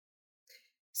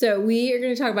So we are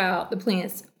going to talk about the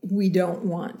plants we don't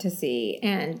want to see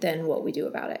and then what we do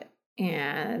about it.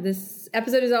 And this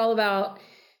episode is all about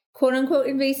quote-unquote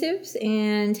invasives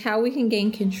and how we can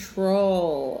gain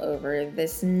control over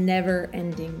this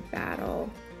never-ending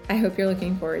battle. I hope you're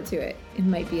looking forward to it. It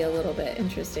might be a little bit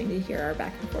interesting to hear our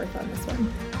back and forth on this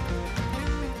one.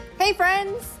 Hey,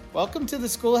 friends! Welcome to the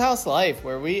Schoolhouse Life,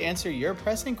 where we answer your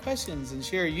pressing questions and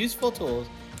share useful tools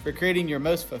for creating your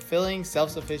most fulfilling,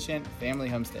 self-sufficient family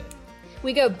homestead.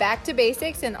 We go back to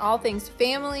basics in all things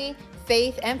family,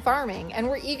 faith, and farming, and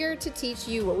we're eager to teach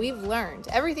you what we've learned.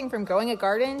 Everything from growing a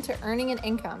garden to earning an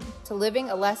income to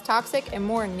living a less toxic and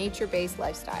more nature-based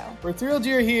lifestyle. We're thrilled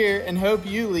you're here and hope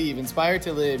you leave inspired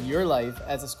to live your life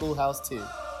as a schoolhouse too.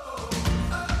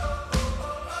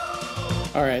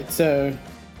 All right, so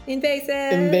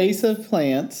invasive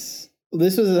plants.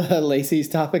 This was Lacey's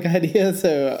topic idea,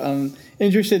 so I'm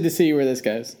interested to see where this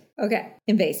goes. Okay,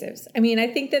 invasives. I mean, I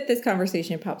think that this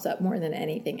conversation pops up more than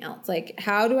anything else. Like,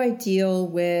 how do I deal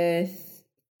with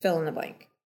fill in the blank?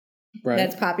 Right.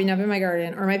 That's popping up in my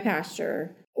garden or my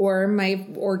pasture or my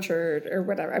orchard or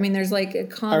whatever. I mean, there's like a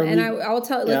I'll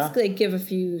tell. Let's like give a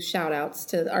few shout outs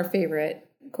to our favorite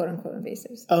quote unquote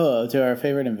invasives. Oh, to our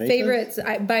favorite invasives? Favorites.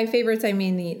 By favorites, I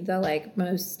mean the like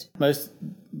most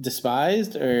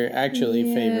despised or actually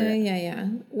favorite? Yeah.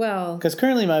 Well, because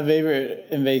currently my favorite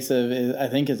invasive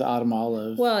is autumn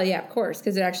olive. Well, yeah, of course,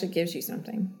 because it actually gives you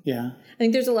something. Yeah. I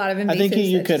think there's a lot of invasives. I think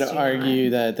you could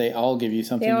argue that they all give you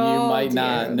something you might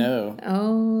not know.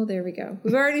 Oh, there we go.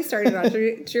 We've already started on.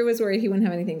 Drew was worried he wouldn't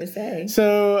have anything to say.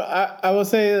 So I will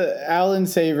say that Alan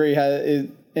Savory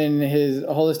in his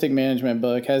holistic management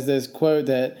book has this quote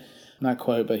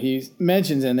but he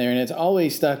mentions in there, and it's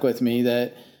always stuck with me,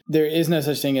 that there is no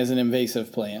such thing as an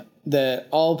invasive plant, that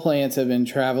all plants have been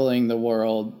traveling the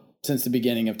world since the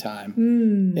beginning of time.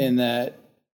 And that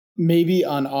maybe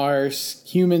on our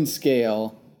human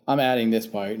scale, I'm adding this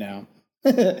part now,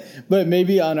 but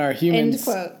maybe on our human... End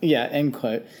quote. Yeah, end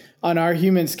quote. On our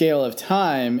human scale of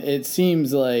time, it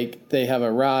seems like they have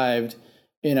arrived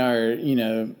in our,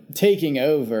 taking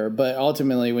over. But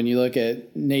ultimately, when you look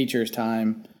at nature's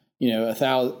time,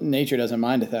 nature doesn't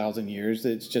mind 1,000 years.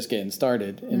 It's just getting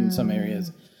started in some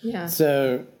areas. Yeah.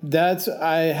 So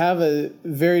I have a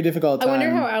very difficult time. I wonder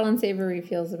how Alan Savory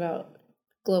feels about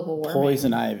global warming.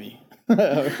 Poison ivy.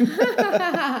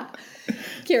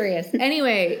 Curious.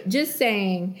 Anyway, just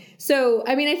saying. So,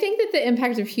 I mean, I think that the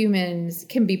impact of humans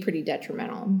can be pretty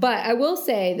detrimental. But I will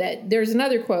say that there's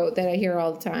another quote that I hear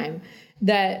all the time,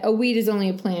 that a weed is only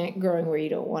a plant growing where you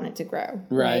don't want it to grow.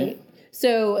 Right?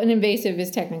 So an invasive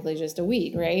is technically just a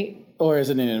weed, right? Or is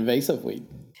it an invasive weed?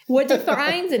 What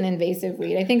defines an invasive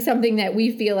weed? I think something that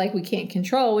we feel like we can't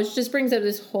control, which just brings up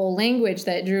this whole language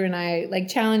that Drew and I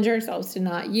challenge ourselves to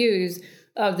not use,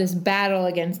 of this battle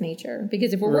against nature.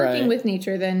 Because if we're working with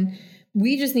nature, then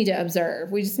we just need to observe.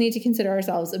 We just need to consider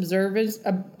ourselves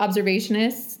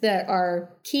observationists that are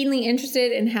keenly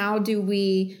interested in how do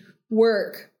we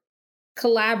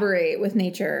collaborate with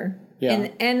nature. Yeah.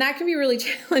 And that can be really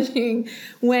challenging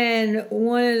when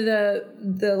one of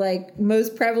the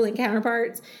most prevalent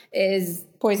counterparts is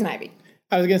poison ivy.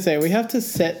 I was going to say, we have to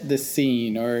set the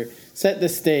scene or set the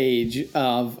stage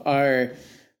of our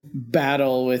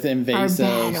battle with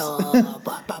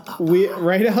invasives. We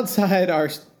right outside our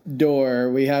door,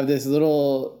 we have this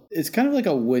little, it's kind of like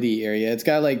a woody area. It's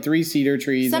got 3 cedar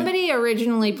trees. Somebody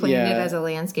originally planned it as a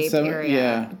landscape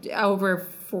area over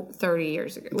 30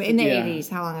 years ago. In the 80s,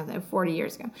 how long is that? 40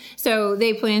 years ago. So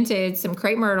they planted some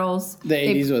crepe myrtles. The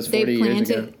 80s was 40 years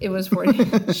ago. It was 40.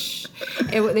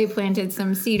 They planted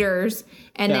some cedars,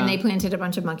 and then they planted a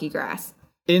bunch of monkey grass.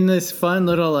 In this fun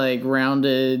little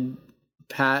rounded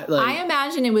I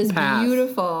imagine it was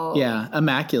beautiful. Yeah,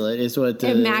 immaculate is what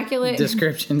the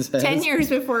description says. 10 years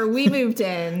before we moved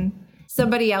in,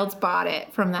 somebody else bought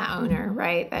it from that owner,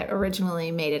 right? That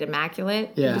originally made it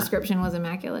immaculate. Yeah. The description was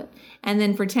immaculate. And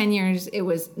then for 10 years, it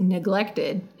was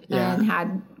neglected and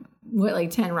had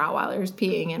 10 Rottweilers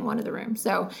peeing in one of the rooms.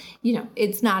 So,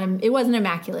 it wasn't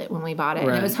immaculate when we bought it. Right.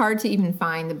 And it was hard to even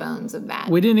find the bones of that.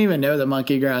 We didn't even know the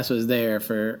monkey grass was there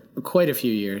for quite a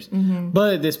few years. Mm-hmm.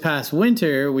 But this past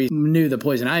winter, we knew the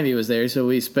poison ivy was there. So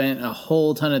we spent a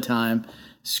whole ton of time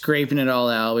scraping it all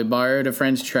out. We borrowed a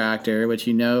friend's tractor, which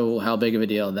how big of a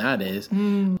deal that is.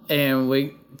 And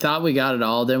we thought we got it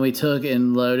all. Then we took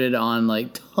and loaded on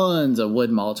tons of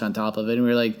wood mulch on top of it. And we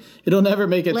were like, it'll never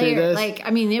make it through this.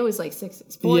 It was 4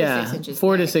 to 6 inches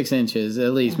 4 thick. to 6 inches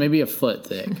at least, maybe a foot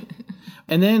thick.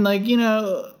 And then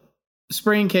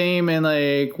spring came and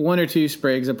like 1 or 2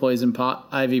 sprigs of poison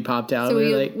ivy popped out. So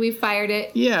we fired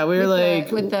it. Yeah, we were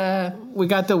we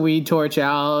got the weed torch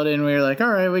out and we were like,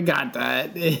 all right, we got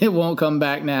that. It won't come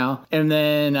back now. And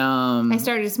then I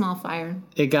started a small fire.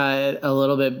 It got a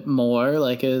little bit more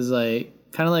like it was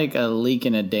like kind of like a leak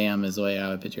in a dam is the way I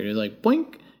would picture it. It was like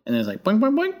boink. And then it's like boink,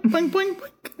 boink, boink, boink, boink,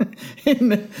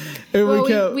 boink.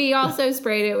 and we also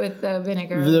sprayed it with the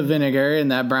vinegar. The vinegar,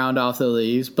 and that browned off the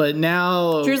leaves. But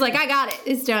now... Drew's like, I got it.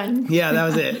 It's done. Yeah, that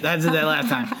was it. That's it that last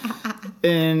time.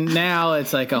 And now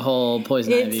it's like a whole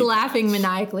poison ivy. It's laughing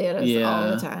maniacally at us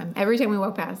all the time. Every time we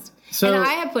walk past. So, and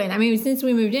I have planted... I mean, since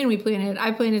we moved in,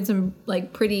 I planted some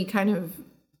like pretty kind of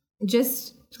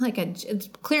just like it's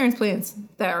clearance plants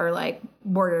that are like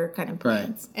border kind of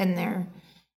plants. Right. And they're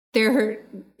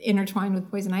intertwined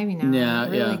with poison ivy now in a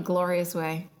really glorious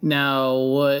way. Now,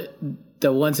 what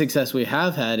the one success we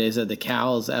have had is that the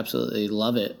cows absolutely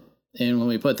love it. And when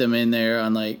we put them in there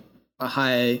on like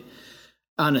on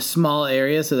a small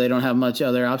area so they don't have much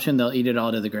other option, they'll eat it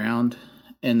all to the ground.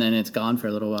 And then it's gone for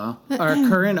a little while. Our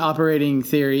current operating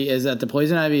theory is that the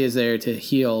poison ivy is there to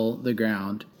heal the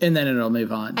ground, and then it'll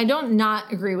move on. I don't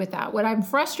not agree with that. What I'm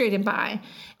frustrated by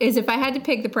is if I had to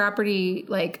pick the property,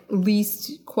 like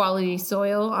least quality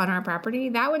soil on our property,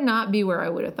 that would not be where I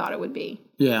would have thought it would be.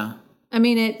 Yeah. I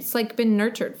mean, it's like been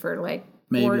nurtured for like,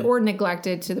 or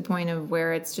neglected to the point of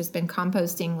where it's just been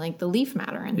composting like the leaf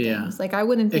matter and things. Like I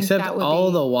wouldn't think that would be. Except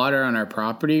all the water on our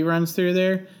property runs through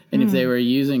there. And if they were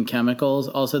using chemicals,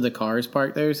 also the cars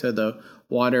parked there, so the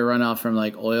water runoff from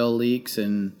like oil leaks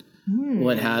and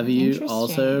what have you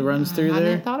also runs through there. I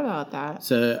hadn't thought about that.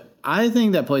 So I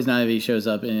think that poison ivy shows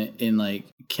up in like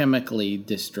chemically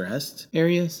distressed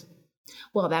areas.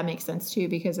 Well, that makes sense too,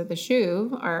 because at the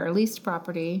Shoe, our leased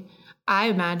property, I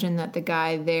imagine that the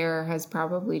guy there has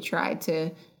probably tried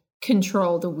to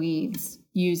control the weeds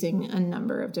using a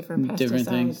number of different pesticides. Different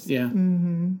things, yeah.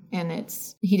 Mm-hmm.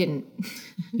 And he didn't.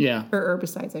 Yeah. Or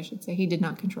herbicides, I should say. He did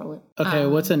not control it. Okay,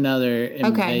 what's another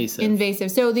invasive? Okay,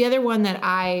 invasive. So the other one that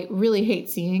I really hate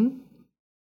seeing,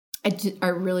 I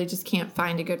really just can't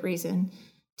find a good reason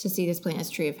to see this plant, is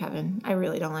Tree of Heaven. I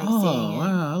really don't like seeing it. Oh,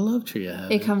 wow, I love Tree of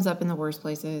Heaven. It comes up in the worst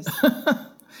places.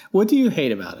 What do you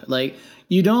hate about it? Like,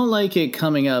 you don't like it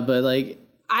coming up, but like...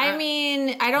 I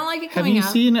mean, I don't like it coming up.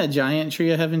 Have you seen a giant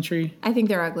Tree of Heaven tree? I think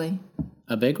they're ugly.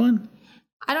 A big one?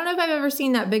 I don't know if I've ever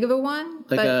seen that big of a one.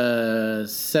 Like a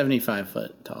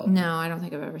 75-foot tall. No, I don't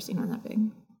think I've ever seen one that big.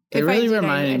 It really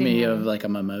reminded me of like a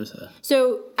mimosa.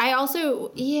 So I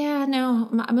also,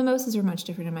 mimosas are much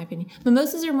different in my opinion.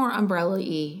 Mimosas are more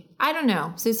umbrella-y. I don't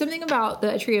know. So something about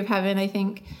the Tree of Heaven, I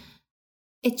think,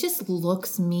 it just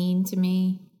looks mean to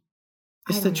me.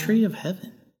 It's the Tree of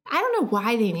Heaven. I don't know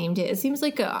why they named it. It seems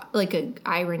like a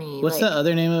irony. What's the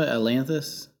other name of it?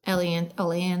 Atlantis?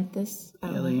 Ailanthus. I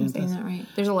don't know if I'm saying that right.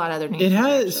 There's a lot of other names. It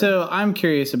has. So I'm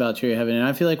curious about Tree of Heaven, and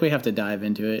I feel like we have to dive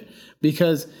into it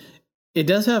because it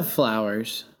does have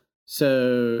flowers.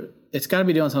 So it's got to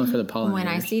be doing something for the pollinators. When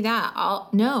I see that,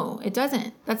 no, it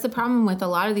doesn't. That's the problem with a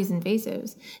lot of these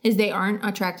invasives, is they aren't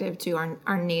attractive to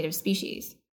our native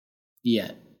species.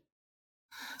 Yet.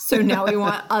 So now we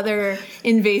want other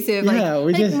invasive,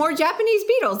 more Japanese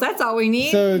beetles. That's all we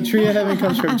need. So Tree of Heaven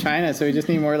comes from China, so we just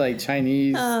need more like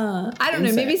Chinese I don't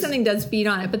know. Maybe something does feed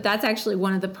on it, but that's actually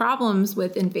one of the problems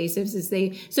with invasives is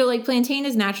like plantain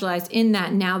is naturalized in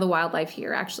that now the wildlife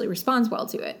here actually responds well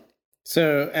to it.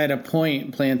 So at a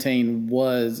point, plantain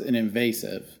was an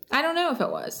invasive. I don't know if it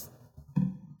was.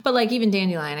 But like even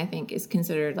dandelion, I think, is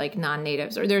considered like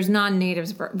non-natives, or there's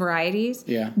non-natives varieties.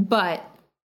 Yeah. But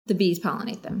the bees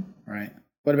pollinate them. Right.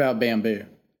 What about bamboo?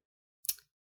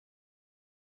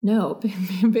 No,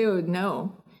 bamboo,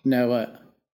 no. No what?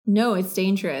 No, it's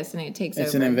dangerous and it takes over.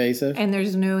 It's an invasive? And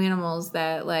there's no animals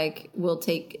that like will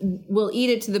eat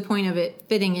it to the point of it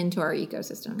fitting into our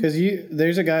ecosystem. Because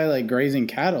there's a guy like grazing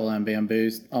cattle on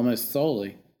bamboos almost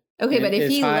solely. Okay, but if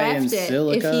he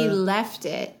left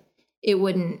it, it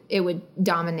would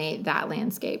dominate that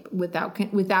landscape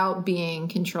without being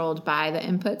controlled by the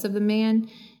inputs of the man.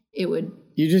 It would.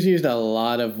 You just used a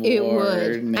lot of war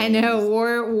names. I know,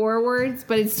 war words,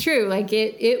 but it's true. Like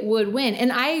it would win. And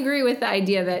I agree with the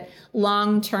idea that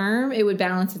long term it would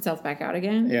balance itself back out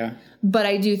again. Yeah. But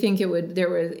I do think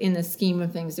in the scheme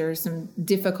of things, there was some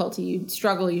difficulty,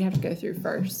 you'd have to go through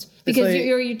first. Because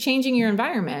you're changing your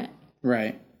environment.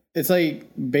 Right. It's like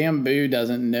bamboo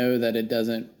doesn't know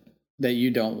that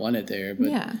you don't want it there.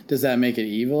 But does that make it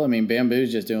evil? I mean,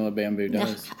 bamboo's just doing what bamboo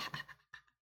does.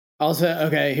 Also,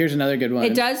 okay, here's another good one.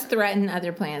 It does threaten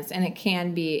other plants, and it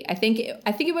can be. I think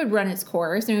it would run its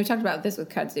course. And we talked about this with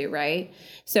kudzu, right?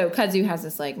 So kudzu has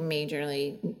this like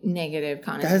majorly negative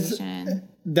connotation.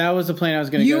 That was the plant I was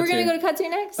going to go to. You were going to go to kudzu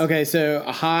next? Okay, so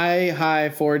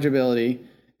high forageability.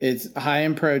 It's high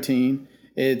in protein.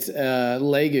 It's a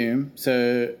legume,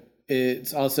 so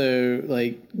it's also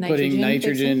like putting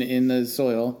nitrogen in the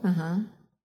soil.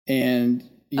 And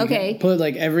you can put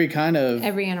like every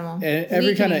animal.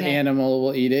 Every kind of animal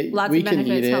will eat it. Lots we of can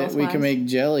benefits, eat it. We can make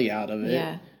jelly out of it.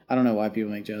 Yeah. I don't know why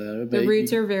people make jelly out of it. The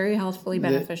roots are very healthfully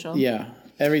beneficial.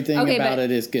 Everything about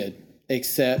it is good,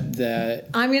 except that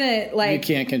I'm gonna you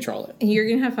can't control it. You're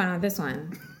gonna have fun with this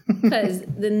one because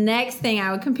the next thing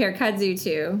I would compare kudzu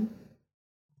to,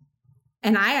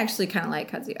 and I actually kind of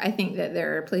like kudzu. I think that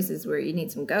there are places where you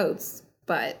need some goats,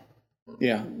 but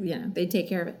they take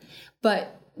care of it.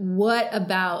 But what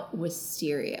about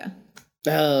wisteria?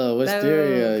 Oh,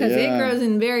 wisteria. Because it grows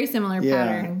in very similar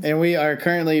patterns. And we are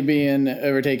currently being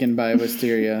overtaken by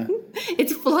wisteria.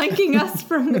 It's flanking us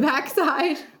from the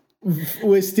backside.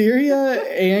 Wisteria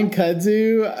and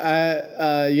kudzu,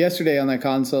 yesterday on the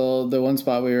console, the one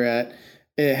spot we were at,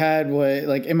 it had what,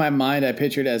 like in my mind, I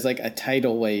pictured as like a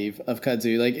tidal wave of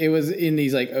kudzu. Like it was in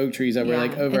these like oak trees that were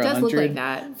like over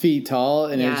 100 feet tall,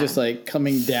 and it was just like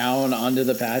coming down onto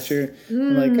the pasture.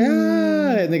 I'm like,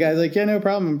 and the guy's like, yeah, no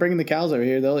problem. I'm bringing the cows over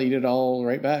here. They'll eat it all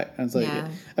right back. I was like,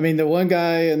 I mean, the one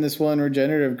guy in this one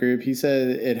regenerative group, he said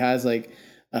it has like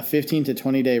a 15 to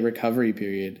 20 day recovery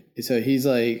period. So he's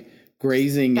like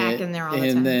grazing it,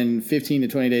 and then 15 to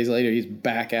 20 days later, he's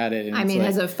back at it. And I mean, like,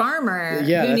 as a farmer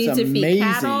who needs amazing. to feed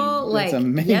cattle, like, that's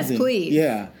amazing. Yes, please.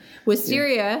 Yeah.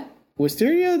 Wisteria,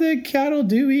 the cattle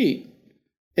do eat.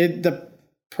 The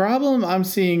problem I'm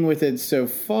seeing with it so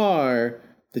far,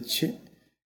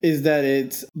 is that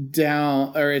it's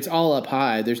down, or it's all up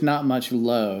high. There's not much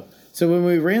low. So when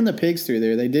we ran the pigs through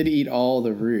there, they did eat all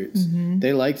the roots.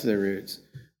 They liked the roots.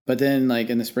 But then, like,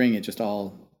 in the spring, it just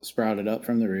all sprouted up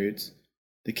from the roots.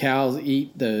 The cows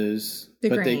eat those.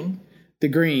 The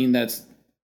green that's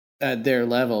at their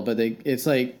level, but it's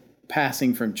like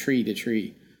passing from tree to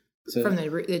tree. So from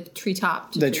the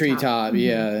treetop to the treetop,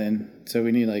 and so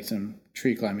we need like some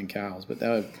tree climbing cows, but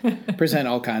that would present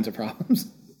all kinds of problems.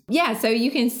 Yeah, so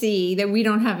you can see that we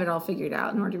don't have it all figured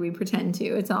out, nor do we pretend to.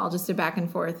 It's all just a back and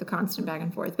forth, a constant back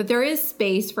and forth. But there is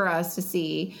space for us to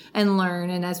see and learn.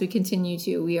 And as we continue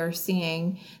to, we are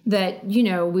seeing that,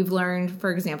 we've learned,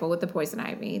 for example, with the poison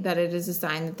ivy, that it is a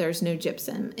sign that there's no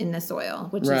gypsum in the soil,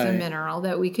 which is a mineral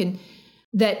that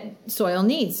soil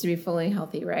needs to be fully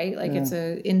healthy, right? Like it's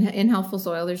in healthful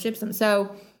soil, there's gypsum.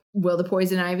 So will the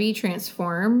poison ivy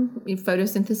transform,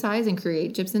 photosynthesize, and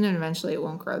create gypsum, and eventually it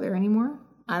won't grow there anymore?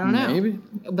 I don't know. Maybe.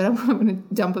 But I'm going to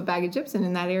dump a bag of gypsum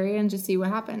in that area and just see what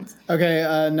happens. Okay,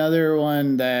 another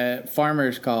one that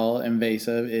farmers call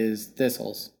invasive is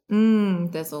thistles.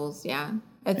 Thistles, yeah.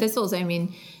 Thistles, I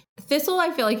mean, thistle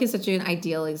I feel like is such an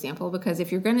ideal example because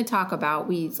if you're going to talk about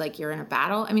weeds like you're in a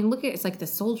battle, I mean, look at it's like the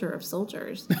soldier of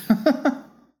soldiers.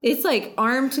 It's like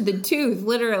armed to the tooth,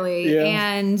 literally,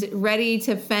 and ready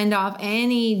to fend off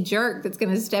any jerk that's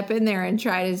going to step in there and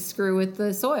try to screw with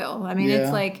the soil. I mean,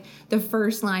 it's like the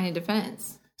first line of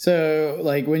defense. So,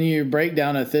 like, when you break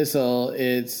down a thistle,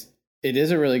 it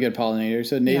is a really good pollinator.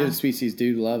 So native species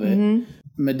do love it.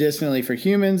 Medicinally for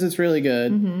humans, it's really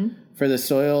good. For the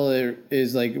soil, it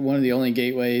is like one of the only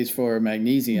gateways for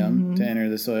magnesium to enter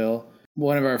the soil.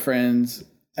 One of our friends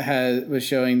was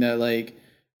showing that, like,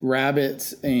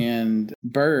 rabbits and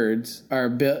birds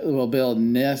will build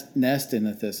nest in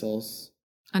the thistles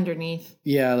underneath.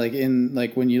 Yeah, like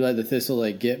when you let the thistle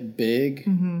like get big,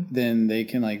 then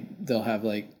they'll have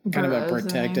like kind of a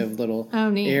protective little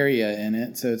area in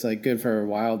it. So it's like good for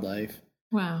wildlife.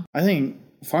 Wow. I think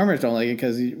farmers don't like it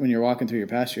because when you're walking through your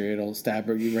pasture, it'll stab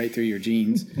you right through your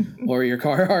jeans or your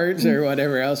Carhartts or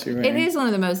whatever else you're wearing. It is one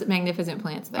of the most magnificent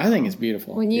plants, though. I think it's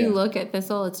beautiful. When you look at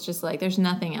thistle, it's just like there's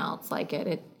nothing else like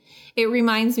it. It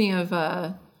reminds me of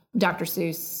a Dr.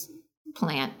 Seuss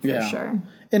plant for sure.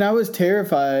 And I was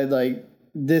terrified, like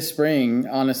this spring,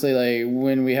 honestly, like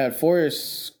when we had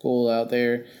forest school out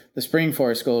there, the spring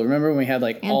forest school. Remember when we had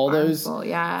like all those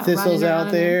thistles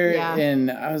out there? Yeah. And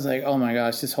I was like, oh my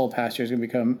gosh, this whole pasture is going to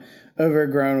become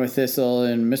overgrown with thistle.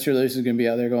 And Mr. Lewis is going to be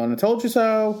out there going, I told you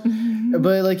so.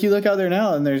 But like you look out there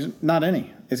now and there's not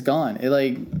any. It's gone. It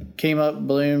like came up,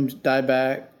 bloomed, died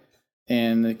back.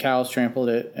 And the cows trampled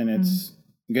it, and it's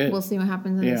good. We'll see what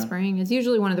happens in the spring. It's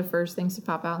usually one of the first things to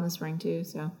pop out in the spring, too.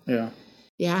 So yeah.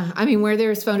 I mean, where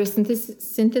there's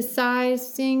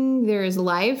photosynthesizing, there is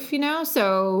life,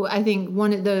 So I think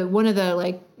one of the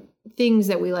like things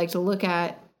that we like to look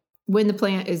at when the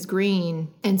plant is green,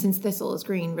 and since thistle is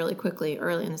green really quickly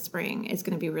early in the spring, it's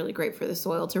going to be really great for the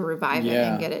soil to revive it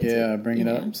and get it to, bring it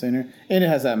up sooner. And it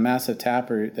has that massive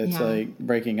taproot that's like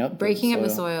breaking up the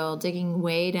soil, digging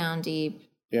way down deep.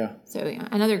 Yeah. So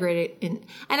another great, and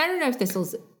I don't know if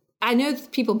thistles, I know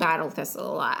people battle thistle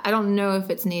a lot. I don't know if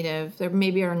it's native. There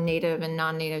maybe are native and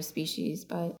non-native species,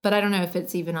 but I don't know if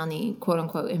it's even on the quote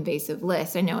unquote invasive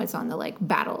list. I know it's on the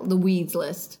the weeds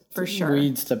list for sure.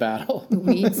 Weeds to battle. The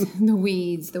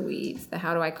weeds. The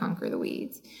how do I conquer the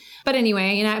weeds? But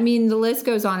anyway, I mean, the list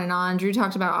goes on and on. Drew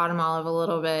talked about autumn olive a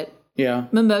little bit. Yeah.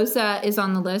 Mimosa is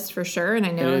on the list for sure. And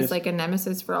I know it's like a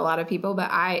nemesis for a lot of people, but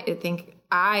I think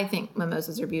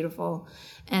mimosas are beautiful.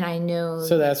 And I know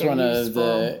so that's one of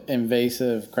the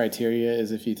invasive criteria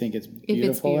is if you think it's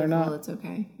beautiful or not. It's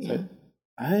okay. Yeah. So,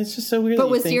 it's just so weird. But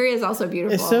wisteria is also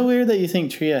beautiful. It's so weird that you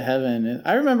think tree of heaven.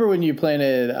 I remember when you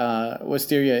planted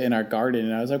wisteria in our garden,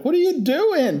 and I was like, "What are you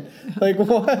doing? Like,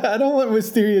 what? I don't want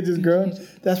wisteria just growing."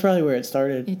 That's probably where it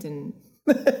started. It didn't.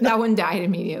 That one died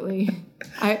immediately.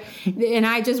 I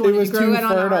just wanted to grow it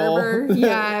on an arbor.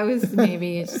 Yeah, it was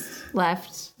maybe it just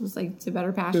left. It was like to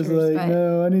better pastures. But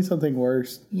no, I need something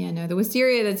worse. Yeah, no, the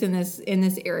wisteria that's in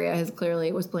this area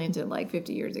was planted like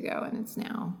 50 years ago, and it's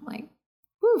now like,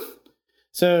 woof.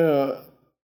 So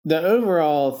the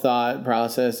overall thought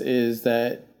process is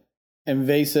that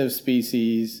invasive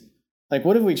species, like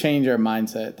what if we change our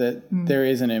mindset that there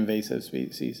is an invasive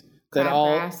species, that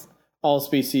all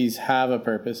species have a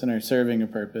purpose and are serving a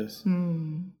purpose.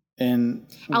 And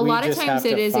a lot of times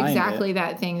it is exactly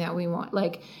that thing that we want.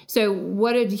 Like, so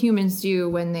what did humans do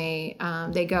when they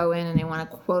go in and they want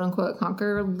to quote unquote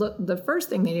conquer? The first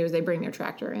thing they do is they bring their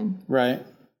tractor in. Right.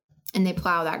 And they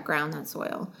plow that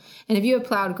soil. And if you have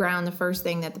plowed ground, the first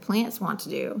thing that the plants want to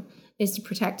do is to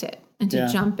protect it and to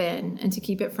jump in and to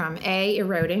keep it from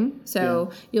eroding.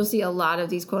 So you'll see a lot of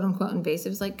these quote unquote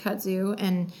invasives like kudzu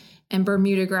and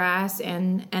Bermuda grass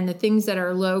and the things that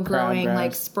are low growing,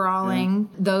 like sprawling,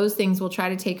 those things will try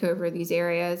to take over these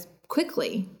areas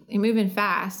quickly. They move in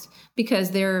fast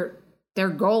because their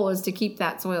goal is to keep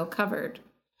that soil covered.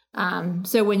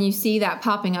 So when you see that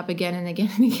popping up again and again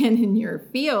and again in your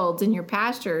fields and your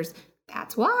pastures,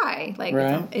 that's why. Like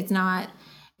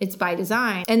it's by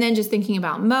design. And then just thinking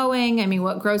about mowing, I mean,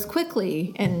 what grows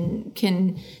quickly and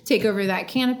can take over that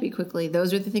canopy quickly,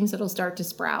 those are the things that'll start to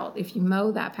sprout if you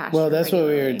mow that pasture. Well, that's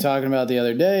regularly. what we were talking about the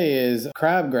other day is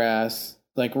crabgrass.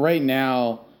 Like right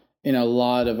now in a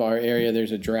lot of our area,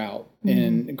 there's a drought.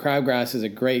 And crabgrass is a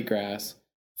great grass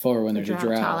for when there's a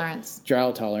drought.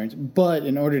 Drought tolerance. But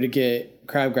in order to get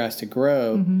crabgrass to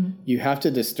grow, you have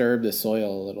to disturb the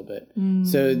soil a little bit.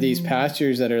 So these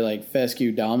pastures that are like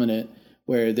fescue dominant,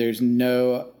 where there's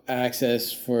no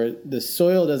access the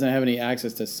soil doesn't have any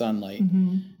access to sunlight,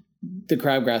 the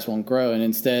crabgrass won't grow. And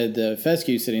instead the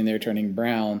fescue sitting there turning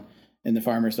brown and the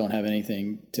farmers don't have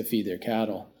anything to feed their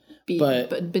cattle.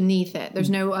 But beneath it, there's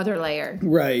no other layer.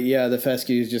 Right. Yeah. The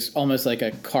fescue is just almost like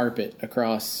a carpet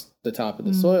across the top of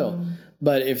the soil.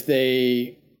 But if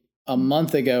they a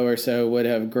month ago or so would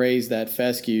have grazed that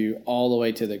fescue all the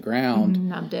way to the ground,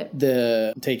 numbed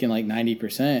it, taking like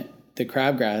 90%, the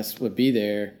crabgrass would be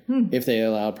there if they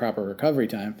allowed proper recovery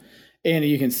time. And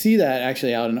you can see that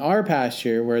actually out in our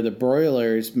pasture where the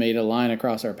broilers made a line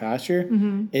across our pasture.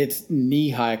 It's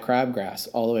knee-high crabgrass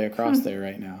all the way across there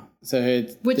right now. So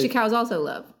which the cows also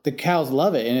love. The cows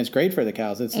love it, and it's great for the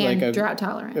cows. It's like a drought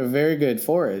tolerant, a very good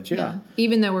forage. Yeah.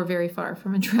 Even though we're very far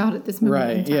from a drought at this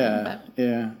moment in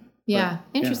time. Yeah.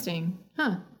 Interesting.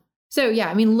 Huh. So,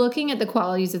 I mean, looking at the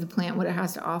qualities of the plant, what it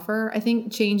has to offer, I think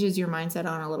changes your mindset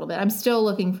on a little bit. I'm still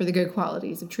looking for the good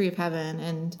qualities of tree of heaven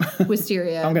and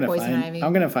wisteria and poison ivy.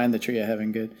 I'm going to find the tree of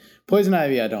heaven good. Poison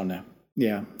ivy, I don't know.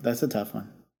 Yeah, that's a tough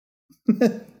one.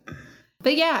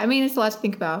 But I mean, it's a lot to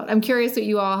think about. I'm curious what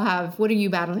you all have. What are you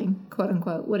battling, quote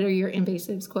unquote? What are your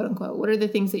invasives, quote unquote? What are the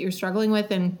things that you're struggling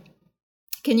with? And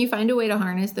can you find a way to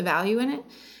harness the value in it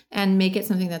and make it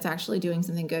something that's actually doing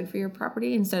something good for your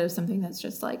property instead of something that's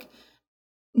just like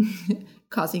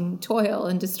causing toil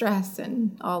and distress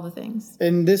and all the things?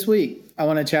 And this week, I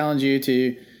want to challenge you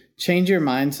to change your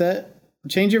mindset,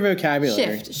 change your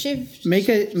vocabulary. Shift. Make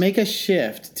a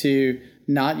shift to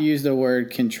not use the word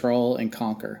control and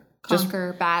conquer.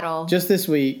 Battle. Just this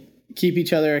week, keep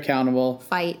each other accountable.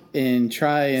 Fight. And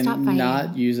try and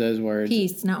not use those words.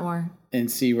 Peace, not war. And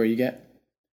see where you get.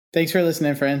 Thanks for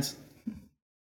listening, friends.